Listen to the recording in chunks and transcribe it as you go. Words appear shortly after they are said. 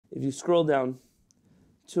if you scroll down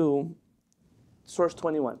to source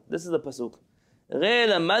 21, this is the pasuk. ראה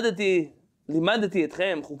לימדתי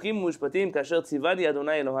אתכם חוקים ומשפטים כאשר ציווני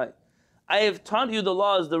אדוני אלוהי. I have taught you the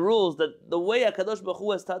laws, the rules, that the way HaKadosh Baruch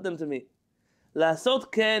Hu has taught them to me. לעשות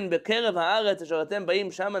כן בקרב הארץ אשר אתם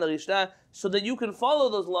באים שמה לרשתה, so that you can follow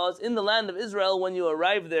those laws in the land of Israel when you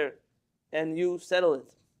arrive there and you settle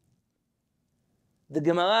it. The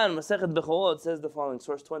Gemara in Masechet Bechorot says the following,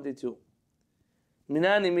 source 22.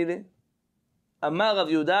 מנני מילי, אמר רב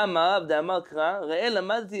יהודה אמר רב דאמר קרא, ראה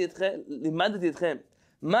לימדתי אתכם.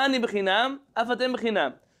 מה אני בחינם? אף אתם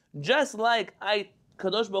בחינם. Just like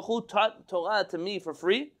Kadosh Baruch Hu taught Torah to me for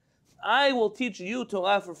free, I will teach you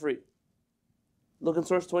Torah for free. Look in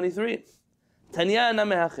source 23. Tanya na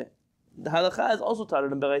mehache. The halacha is also taught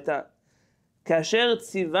in Beraita. Kasher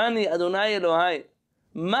tzivani Adonai Elohai.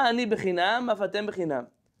 Ma ani bechinam, af atem bechinam.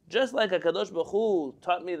 Just like HaKadosh Baruch Hu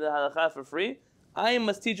taught me the halacha for free, I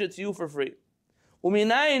must teach it to you for free.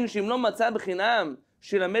 Uminayin shim lo matza bechinam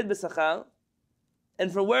shilamed besachar.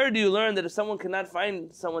 And from where do you learn that if someone cannot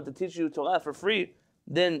find someone to teach you Torah for free,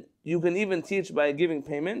 then you can even teach by giving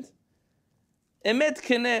payment? Emet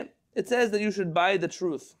keneh. It says that you should buy the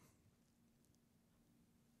truth.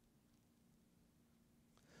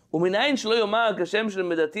 ומנין שלא יאמר כשם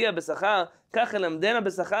שלמדתיה בשכר, כך אלמדנה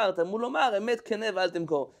בשכר, תלמוד לומר אמת כנה ואל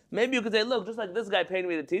תמכור. Maybe you could say, look, just like this guy paid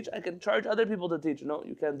me to teach, I can charge other people to teach. No,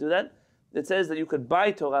 you can't do that. It says that you could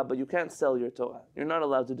buy Torah, but you can't sell your Torah. You're not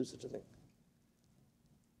allowed to do such a thing.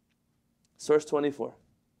 Source 24.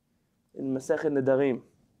 In Masechet Nedarim.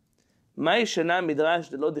 מהי שנה מדרש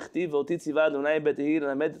דלא דכתיב ואותי ציווה אדוני בית יהי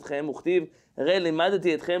ללמד אתכם וכתיב הרי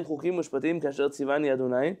לימדתי אתכם חוקים ומשפטים כאשר ציווני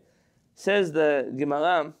אדוני. Says the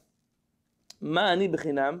Gemara, מה אני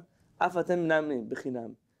בחינם אף אתם אינם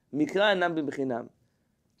בחינם מקרא אינם בחינם.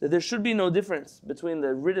 That there should be no difference between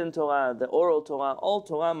the written Torah, the oral Torah. All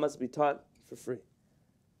Torah must be taught for free.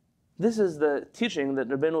 This is the teaching that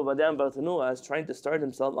Rabbeinu Bartanura is trying to start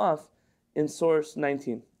himself off in source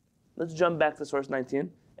 19. Let's jump back to source 19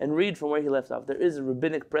 and read from where he left off. There is a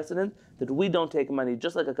rabbinic precedent that we don't take money,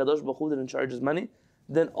 just like HaKadosh Baruch Hu didn't charge us money,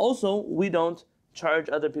 then also we don't charge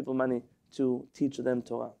other people money to teach them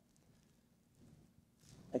Torah.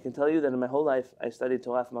 I can tell you that in my whole life, I studied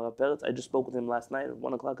Torah from HaRav Peretz. I just spoke with him last night at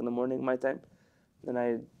 1 o'clock in the morning, my time. Then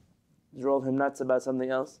I drove him nuts about something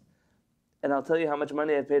else. And I'll tell you how much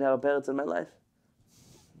money I've paid HaRav Peretz in my life.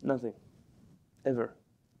 Nothing. Ever.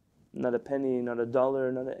 Not a penny, not a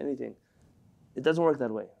dollar, not anything. It doesn't work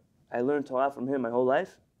that way. I learned Torah from him my whole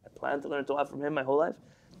life. I plan to learn Torah from him my whole life.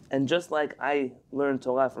 And just like I learned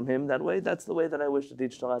Torah from him that way, that's the way that I wish to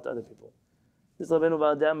teach Torah to other people. This Rabbeinu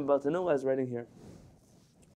Bartanura is writing here.